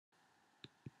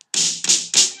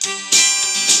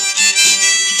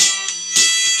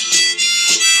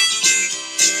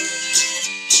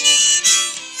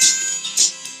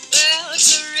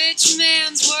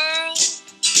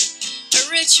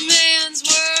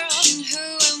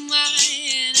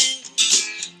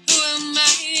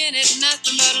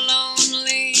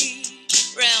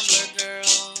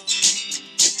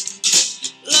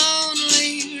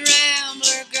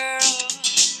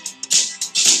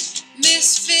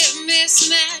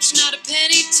mismatch, not a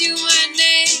penny to my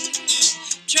name.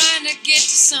 Trying to get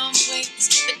to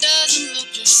someplace that doesn't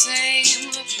look the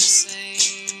same,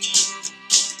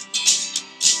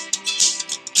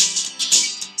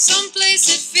 Someplace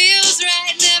that feels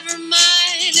right, never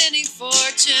mind any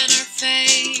fortune or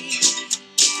fame.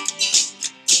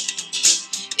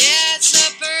 Yeah, it's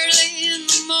up early in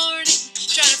the morning,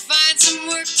 trying to find some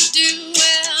work to do.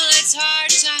 Well, it's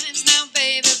hard times now,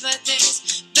 baby, but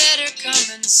there's better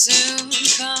coming soon,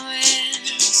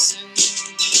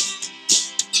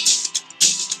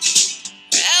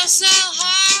 Or else I'll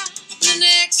hop the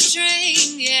next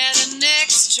train, yeah, the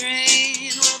next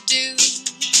train will do.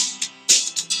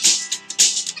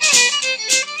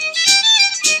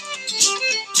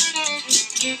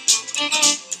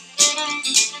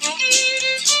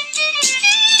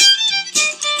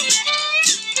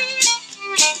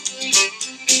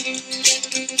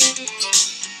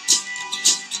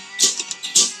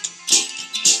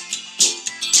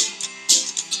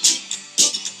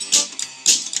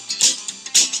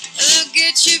 They'll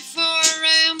get you for a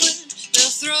rambling, they'll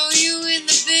throw you in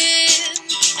the bin,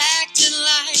 acting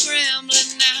like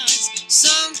rambling now is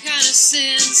some kind of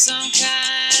sin,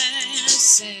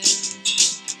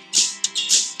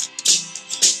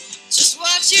 Just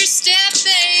watch your step,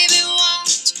 baby.